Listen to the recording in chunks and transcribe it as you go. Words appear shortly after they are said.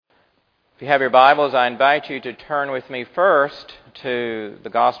If you have your Bibles, I invite you to turn with me first to the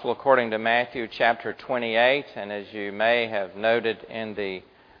Gospel according to Matthew chapter 28. And as you may have noted in the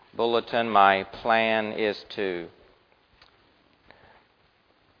bulletin, my plan is to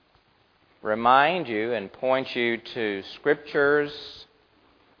remind you and point you to scriptures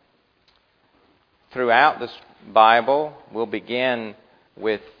throughout the Bible. We'll begin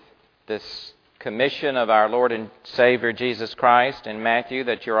with this commission of our Lord and Savior Jesus Christ in Matthew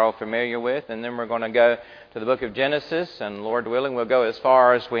that you're all familiar with, and then we're going to go to the book of Genesis, and Lord willing, we'll go as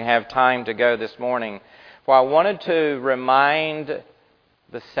far as we have time to go this morning. For I wanted to remind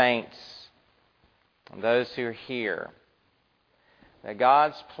the saints, and those who are here, that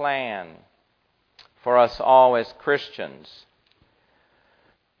God's plan for us all as Christians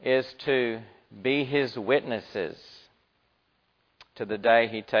is to be His witnesses to the day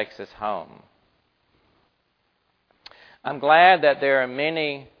He takes us home. I'm glad that there are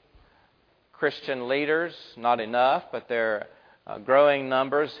many Christian leaders, not enough, but there are growing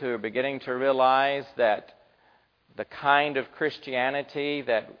numbers who are beginning to realize that the kind of Christianity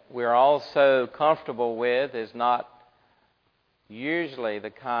that we're all so comfortable with is not usually the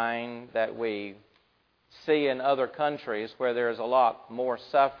kind that we see in other countries where there's a lot more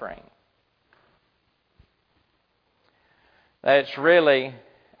suffering. That it's really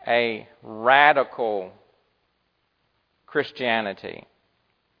a radical Christianity.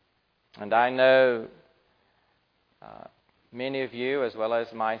 And I know many of you, as well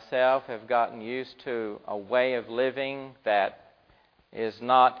as myself, have gotten used to a way of living that is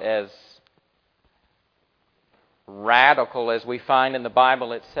not as radical as we find in the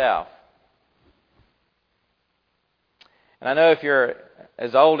Bible itself. And I know if you're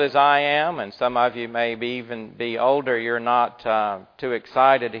as old as I am, and some of you may even be older, you're not too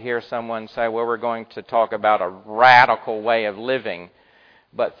excited to hear someone say, well, we're going to talk about a radical way of living.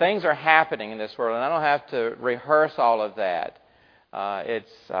 But things are happening in this world, and I don't have to rehearse all of that.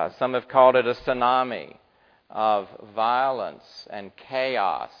 Some have called it a tsunami of violence and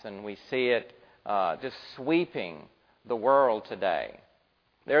chaos, and we see it just sweeping the world today.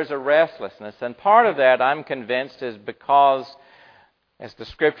 There's a restlessness, and part of that, I'm convinced, is because, as the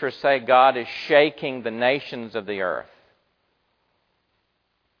Scriptures say, God is shaking the nations of the earth.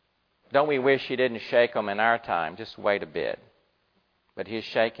 Don't we wish He didn't shake them in our time? Just wait a bit. But He is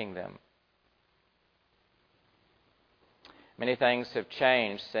shaking them. Many things have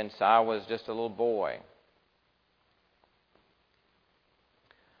changed since I was just a little boy.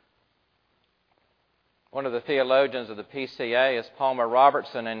 One of the theologians of the PCA is Palmer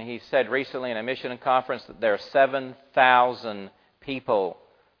Robertson, and he said recently in a mission conference that there are 7,000 people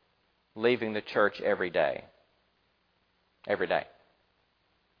leaving the church every day. Every day.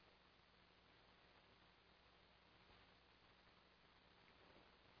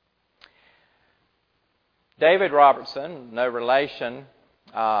 David Robertson, no relation,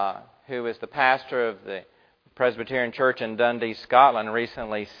 who is the pastor of the Presbyterian Church in Dundee, Scotland,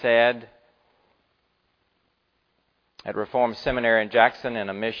 recently said at Reformed Seminary in Jackson in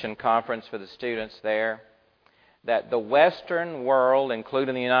a mission conference for the students there, that the Western world,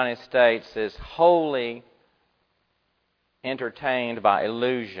 including the United States, is wholly entertained by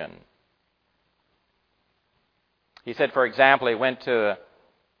illusion. He said, for example, he went to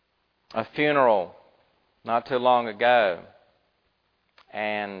a funeral not too long ago,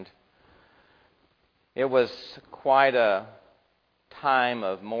 and it was quite a time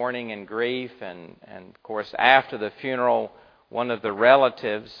of mourning and grief, and of course after the funeral, one of the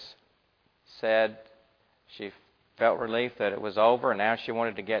relatives said she felt relief that it was over and now she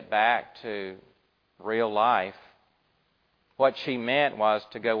wanted to get back to real life. What she meant was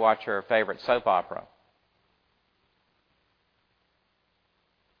to go watch her favorite soap opera.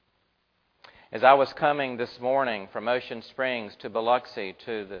 As I was coming this morning from Ocean Springs to Biloxi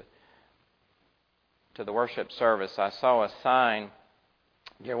to the worship service, I saw a sign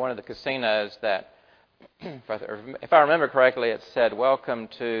near one of the casinos that, if I remember correctly, it said, "Welcome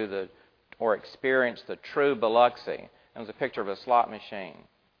to or experience the true Biloxi." It was a picture of a slot machine.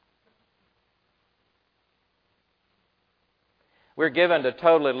 We're given to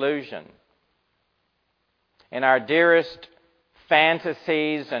total illusion. In our dearest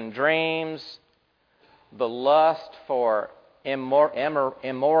fantasies and dreams, the lust for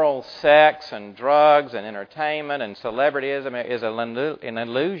immoral sex and drugs and entertainment and celebrityism is an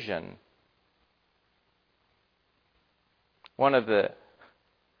illusion.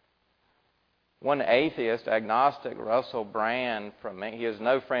 One atheist, agnostic, Russell Brand, he is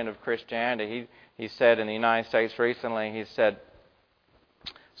no friend of Christianity. He said in the United States recently, he said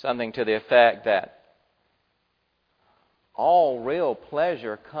something to the effect that all real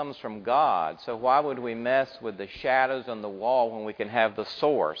pleasure comes from God. So why would we mess with the shadows on the wall when we can have the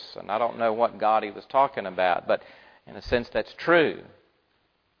source? And I don't know what God he was talking about, but in a sense that's true.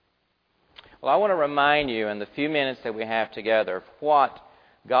 Well, I want to remind you in the few minutes that we have together of what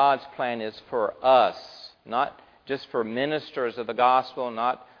God's plan is for us, not just for ministers of the gospel,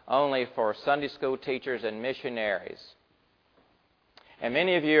 not only for Sunday school teachers and missionaries. And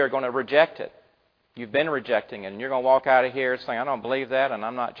many of you are going to reject it. You've been rejecting it, and you're going to walk out of here saying, I don't believe that, and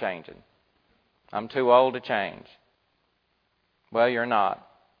I'm not changing. I'm too old to change. Well, you're not.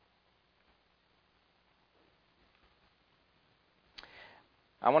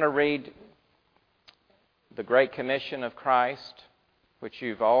 I want to read the Great Commission of Christ, which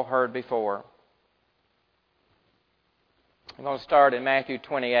you've all heard before. I'm going to start in Matthew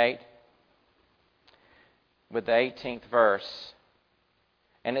 28 with the 18th verse.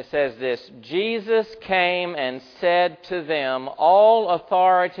 And it says this, Jesus came and said to them, all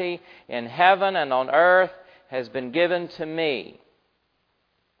authority in heaven and on earth has been given to me.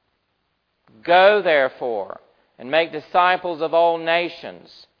 Go, therefore, and make disciples of all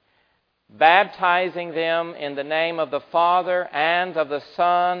nations, baptizing them in the name of the Father and of the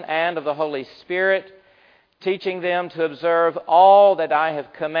Son and of the Holy Spirit, teaching them to observe all that I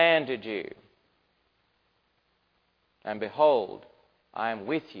have commanded you. And behold, I am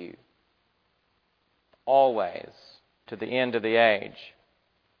with you always to the end of the age.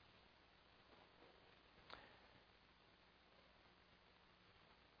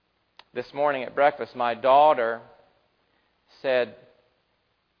 This morning at breakfast, my daughter said,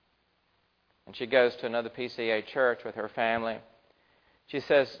 and she goes to another PCA church with her family, she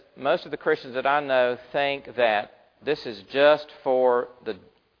says, most of the Christians that I know think that this was just for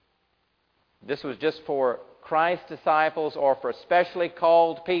Christ's disciples or for specially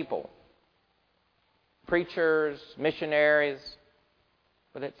called people, preachers, missionaries,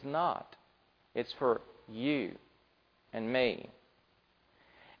 but it's not. It's for you and me.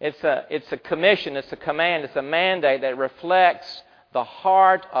 It's a commission, it's a command, it's a mandate that reflects the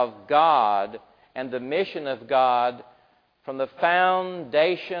heart of God and the mission of God from the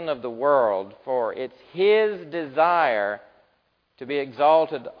foundation of the world, for it's His desire to be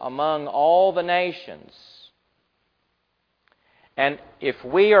exalted among all the nations. And if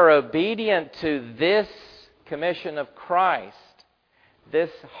we are obedient to this commission of Christ,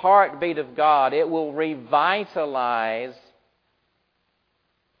 this heartbeat of God, it will revitalize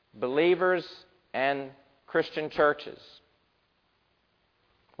believers and Christian churches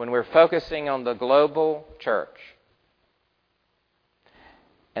when we're focusing on the global church.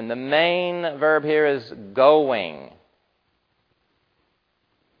 And the main verb here is going.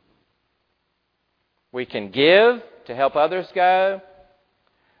 We can give to help others go.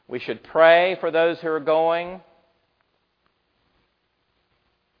 We should pray for those who are going.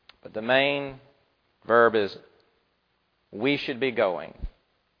 But the main verb is we should be going.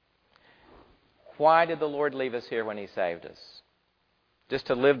 Why did the Lord leave us here when He saved us? Just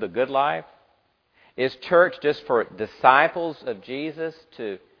to live the good life? Is church just for disciples of Jesus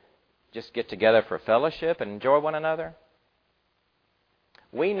to just get together for fellowship and enjoy one another?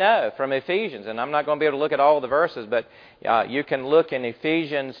 We know from Ephesians, and I'm not going to be able to look at all the verses, but you can look in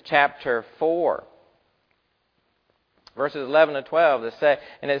Ephesians chapter 4, verses 11 and 12,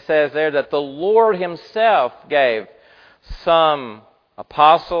 and it says there that the Lord Himself gave some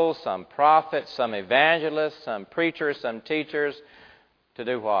apostles, some prophets, some evangelists, some preachers, some teachers, to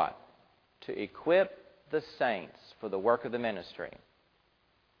do what? To equip the saints for the work of the ministry.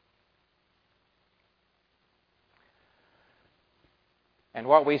 And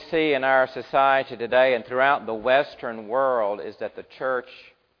what we see in our society today and throughout the Western world is that the church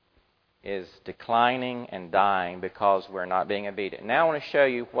is declining and dying because we're not being obedient. Now I want to show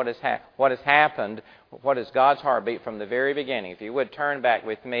you what has happened, what is God's heartbeat from the very beginning. If you would turn back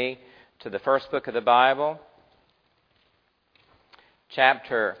with me to the first book of the Bible,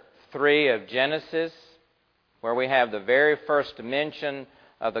 chapter 3 of Genesis, where we have the very first mention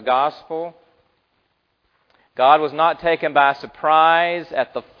of the gospel. God was not taken by surprise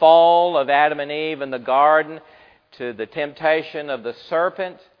at the fall of Adam and Eve in the garden to the temptation of the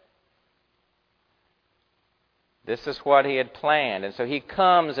serpent. This is what He had planned. And so He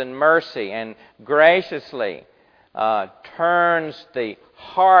comes in mercy and graciously turns the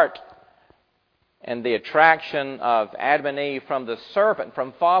heart and the attraction of Adam and Eve from the serpent,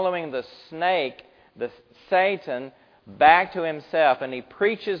 from following the snake, the Satan, back to Himself. And He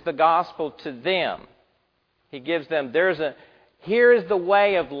preaches the gospel to them. He gives them, here is the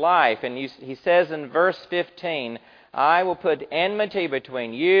way of life. And He says in verse 15, I will put enmity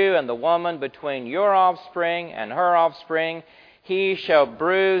between you and the woman, between your offspring and her offspring. He shall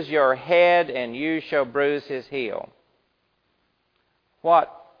bruise your head, and you shall bruise his heel.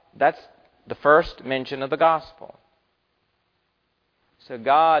 What? That's the first mention of the gospel. So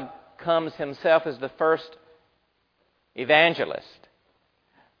God comes himself as the first evangelist,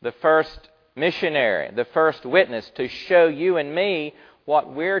 the first missionary, the first witness to show you and me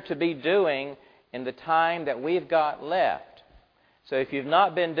what we're to be doing in the time that we've got left. So if you've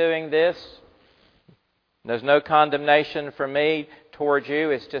not been doing this, there's no condemnation from me towards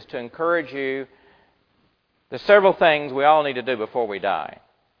you. It's just to encourage you. There's several things we all need to do before we die.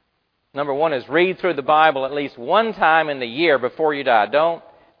 Number one is read through the Bible at least one time in the year before you die.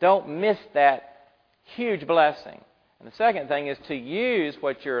 Don't miss that huge blessing. And the second thing is to use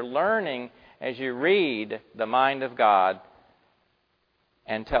what you're learning as you read the mind of God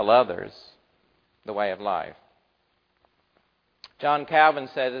and tell others the way of life. John Calvin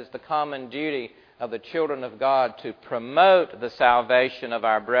says it's the common duty of the children of God to promote the salvation of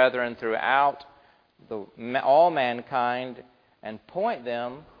our brethren throughout all mankind and point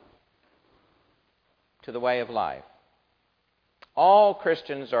them to the way of life. All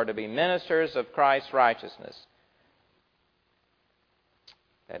Christians are to be ministers of Christ's righteousness.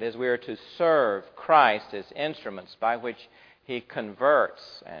 That is, we are to serve Christ as instruments by which He converts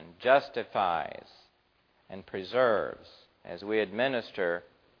and justifies and preserves as we administer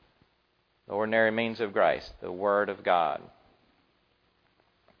the ordinary means of grace, the Word of God.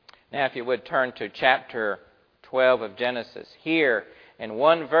 Now, if you would turn to chapter 12 of Genesis. Here, in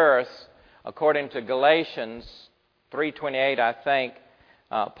one verse, according to Galatians 3:28, I think,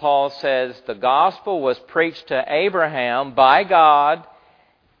 Paul says, the gospel was preached to Abraham by God.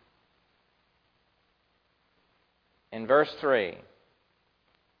 In verse 3,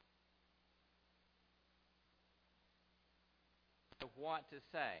 what to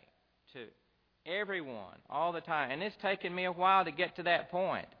say to everyone all the time. And it's taken me a while to get to that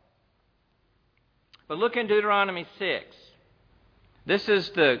point. But look in Deuteronomy 6. This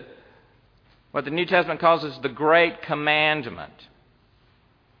is what the New Testament calls the Great Commandment.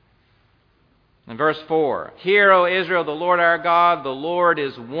 In verse 4, Hear, O Israel, the Lord our God, the Lord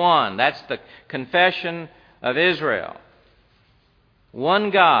is one. That's the confession of Israel.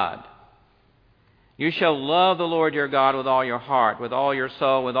 One God. You shall love the Lord your God with all your heart, with all your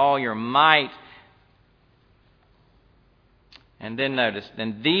soul, with all your might. And then notice,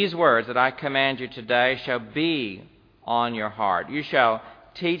 then these words that I command you today shall be on your heart. You shall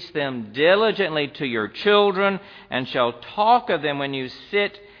teach them diligently to your children, and shall talk of them when you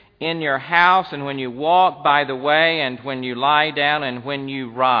sit in your house, and when you walk by the way, and when you lie down, and when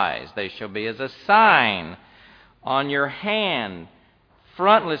you rise. They shall be as a sign on your hand,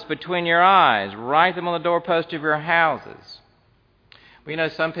 frontlets between your eyes. Write them on the doorpost of your houses. We know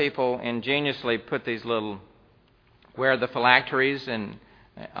some people ingeniously put these little, wear the phylacteries, and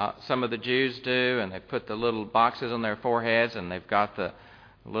some of the Jews do, and they put the little boxes on their foreheads, and they've got the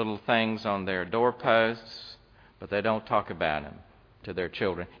little things on their doorposts, but they don't talk about them to their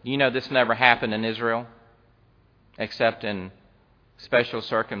children. You know this never happened in Israel, except in special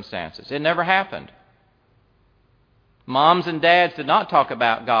circumstances. It never happened. Moms and dads did not talk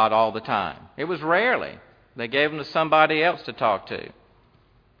about God all the time. It was rarely. They gave them to somebody else to talk to.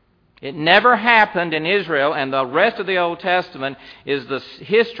 It never happened in Israel, and the rest of the Old Testament is the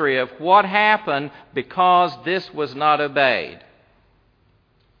history of what happened because this was not obeyed.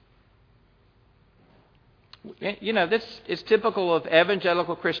 You know, this is typical of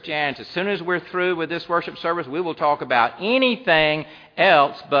evangelical Christianity. As soon as we're through with this worship service, we will talk about anything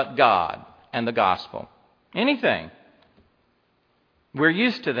else but God and the gospel. Anything. We're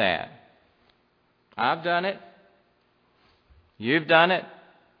used to that. I've done it. You've done it.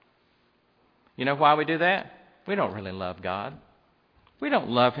 You know why we do that? We don't really love God. We don't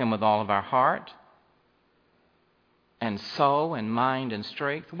love Him with all of our heart and soul and mind and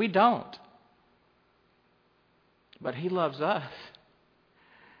strength. We don't. But He loves us.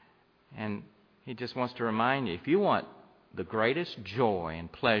 And He just wants to remind you, if you want the greatest joy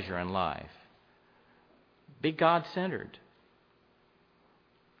and pleasure in life, be God-centered.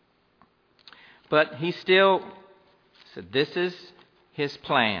 But He still said this is His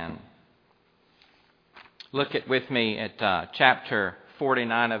plan. Look with me at chapter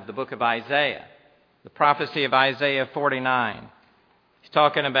 49 of the book of Isaiah. The prophecy of Isaiah 49. He's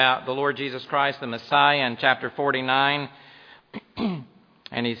talking about the Lord Jesus Christ, the Messiah, in chapter 49.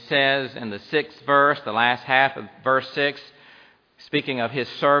 And he says in the 6th verse, the last half of verse 6, speaking of His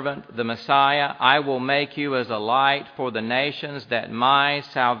servant, the Messiah, I will make you as a light for the nations, that my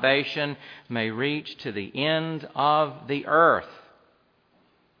salvation may reach to the end of the earth.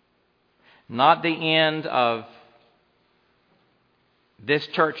 Not the end of this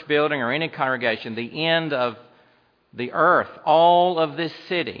church building or any congregation, the end of the earth, all of this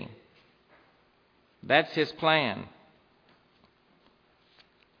city. That's His plan.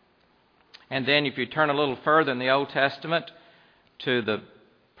 And then if you turn a little further in the Old Testament to the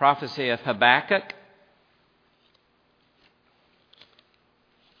prophecy of Habakkuk,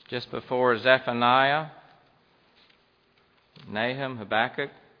 just before Zephaniah, Nahum, Habakkuk,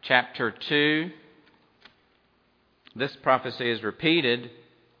 chapter 2. This prophecy is repeated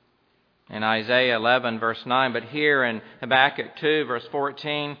in Isaiah 11, verse 9, but here in Habakkuk 2, verse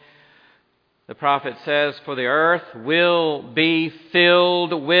 14, the prophet says, for the earth will be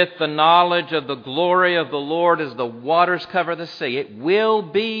filled with the knowledge of the glory of the Lord as the waters cover the sea. It will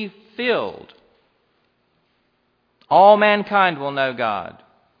be filled. All mankind will know God.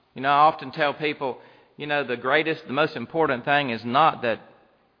 I often tell people, the most important thing is not that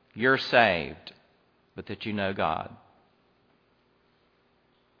you're saved, but that you know God.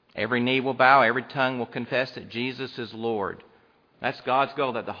 Every knee will bow, every tongue will confess that Jesus is Lord. That's God's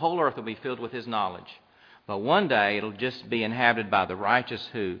goal, that the whole earth will be filled with His knowledge. But one day it'll just be inhabited by the righteous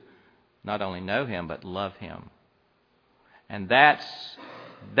who not only know Him, but love Him. And that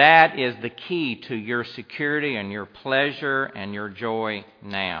is the key to your security and your pleasure and your joy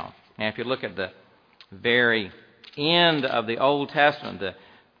now. Now, if you look at the very end of the Old Testament, the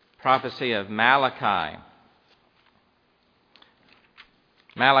prophecy of Malachi.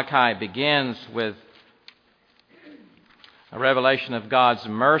 Malachi begins with a revelation of God's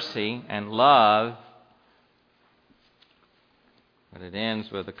mercy and love, but it ends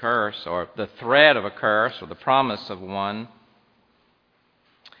with a curse, or the threat of a curse, or the promise of one.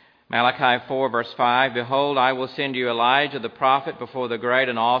 Malachi 4, verse 5, behold, I will send you Elijah the prophet before the great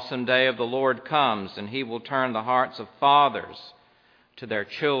and awesome day of the Lord comes, and he will turn the hearts of fathers to their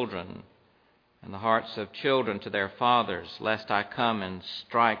children, and the hearts of children to their fathers, lest I come and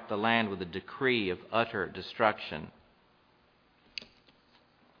strike the land with a decree of utter destruction.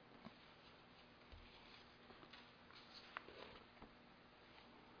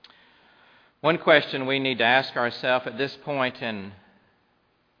 One question we need to ask ourselves at this point in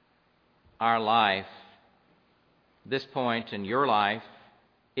our life, this point in your life,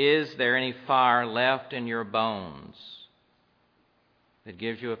 is there any fire left in your bones that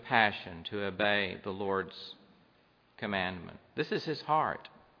gives you a passion to obey the Lord's commandment? This is His heart.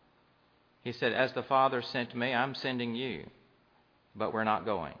 He said, as the Father sent me, I'm sending you, but we're not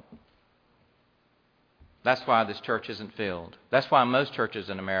going. That's why this church isn't filled. That's why most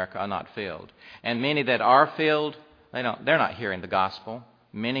churches in America are not filled. And many that are filled, they're not hearing the gospel.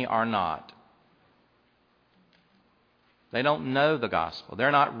 Many are not. They don't know the gospel.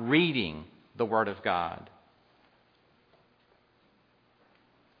 They're not reading the Word of God.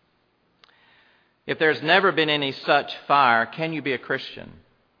 If there's never been any such fire, can you be a Christian?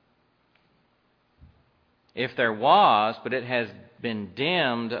 If there was, but it has been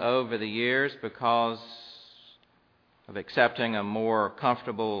dimmed over the years because of accepting a more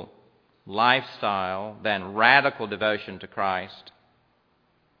comfortable lifestyle than radical devotion to Christ,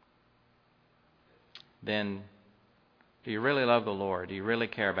 then do you really love the Lord? Do you really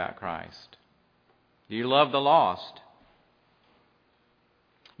care about Christ? Do you love the lost?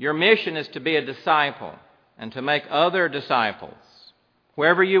 Your mission is to be a disciple and to make other disciples,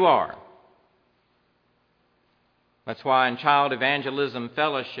 wherever you are. That's why in Child Evangelism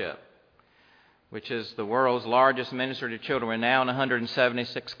Fellowship, which is the world's largest ministry to children, we're now in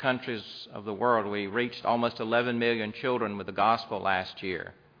 176 countries of the world. We reached almost 11 million children with the gospel last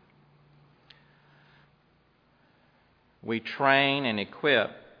year. We train and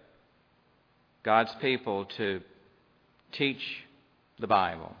equip God's people to teach the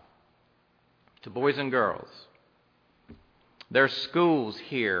Bible to boys and girls. There's schools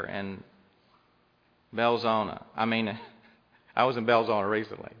here in Belzona. I was in Belzona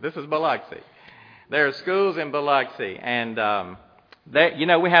recently. This is Biloxi. There are schools in Biloxi, and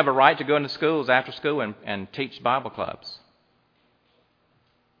we have a right to go into schools after school and teach Bible clubs.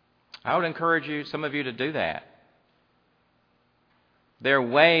 I would encourage some of you to do that. There are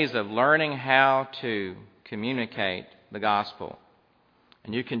ways of learning how to communicate the gospel,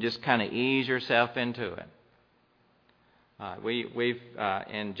 and you can just kind of ease yourself into it. We've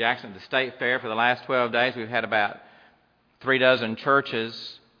in Jackson at the State Fair for the last 12 days, we've had about 36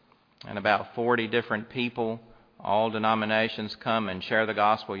 churches and about 40 different people, all denominations, come and share the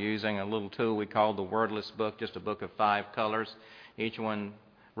gospel using a little tool we call the Wordless Book, just a book of 5 colors. Each one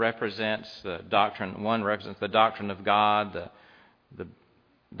represents the doctrine. One represents the doctrine of God, the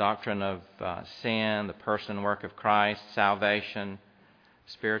doctrine of sin, the person and work of Christ, salvation,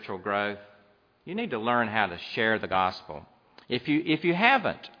 spiritual growth. You need to learn how to share the gospel. If you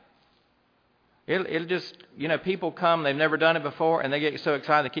haven't, it'll just, people come, they've never done it before, and they get so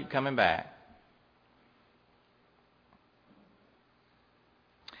excited they keep coming back.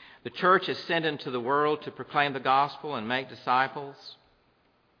 The church is sent into the world to proclaim the gospel and make disciples,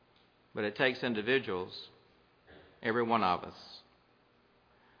 but it takes individuals, every one of us,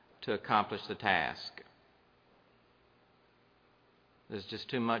 to accomplish the task. There's just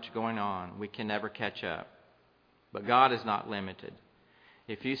too much going on. We can never catch up. But God is not limited.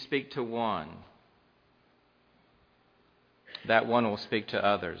 If you speak to one, that one will speak to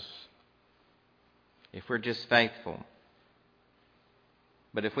others. If we're just faithful.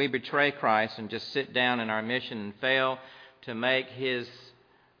 But if we betray Christ and just sit down in our mission and fail to make His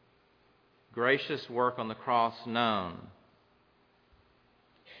gracious work on the cross known,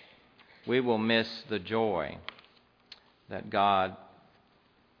 we will miss the joy that God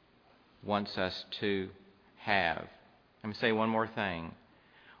wants us to have. Let me say one more thing.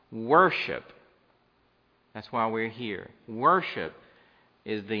 Worship, that's why we're here. Worship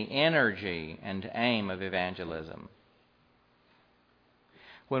is the energy and aim of evangelism.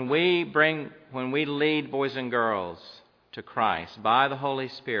 When we lead boys and girls to Christ by the Holy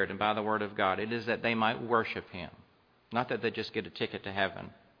Spirit and by the Word of God, it is that they might worship Him, not that they just get a ticket to heaven.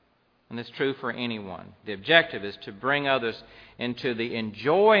 And it's true for anyone. The objective is to bring others into the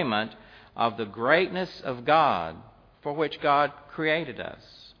enjoyment of the greatness of God for which God created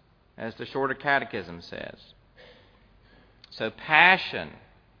us, as the Shorter Catechism says. So passion,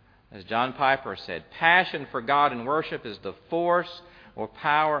 as John Piper said, passion for God and worship is the force or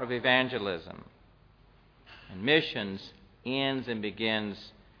power of evangelism. And missions ends and begins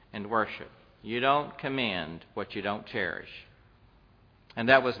in worship. You don't commend what you don't cherish. And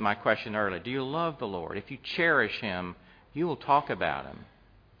that was my question earlier. Do you love the Lord? If you cherish Him, you will talk about Him.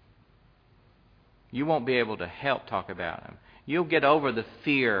 You won't be able to help talk about Him. You'll get over the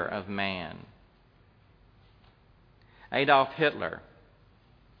fear of man. Adolf Hitler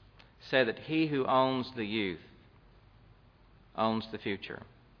said that he who owns the youth owns the future.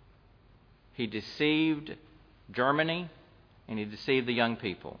 He deceived Germany, and he deceived the young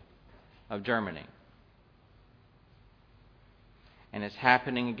people of Germany. And it's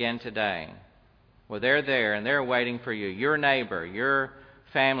happening again today. Well, they're there and they're waiting for you. Your neighbor, your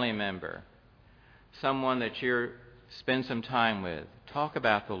family member, someone that you spend some time with. Talk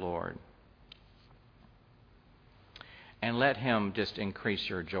about the Lord. And let Him just increase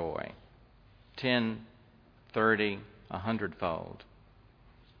your joy. 10, 30, 100-fold.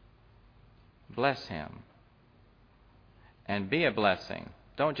 Bless Him. And be a blessing.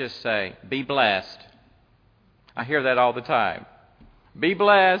 Don't just say, be blessed. I hear that all the time. Be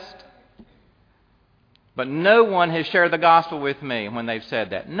blessed. But no one has shared the gospel with me when they've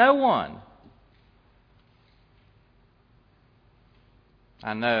said that. No one.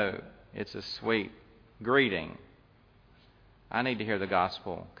 I know it's a sweet greeting. I need to hear the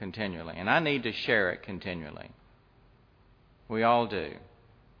gospel continually, and I need to share it continually. We all do.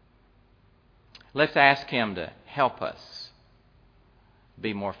 Let's ask Him to help us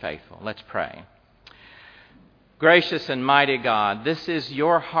be more faithful. Let's pray. Gracious and mighty God, this is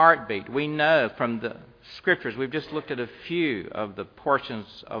your heartbeat. We know from the Scriptures, we've just looked at a few of the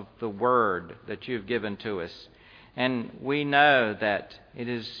portions of the Word that you've given to us. And we know that it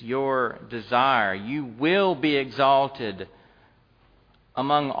is your desire. You will be exalted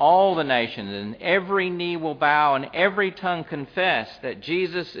among all the nations, and every knee will bow and every tongue confess that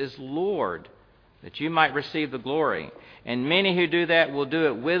Jesus is Lord, that you might receive the glory. And many who do that will do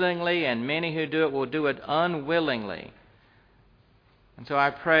it willingly, and many who do it will do it unwillingly. And so I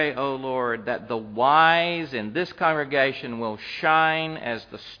pray, O Lord, that the wise in this congregation will shine as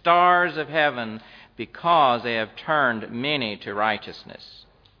the stars of heaven because they have turned many to righteousness.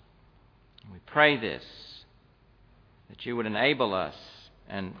 We pray this, that you would enable us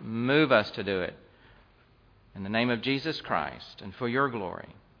and move us to do it. In the name of Jesus Christ and for your glory.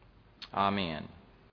 Amen.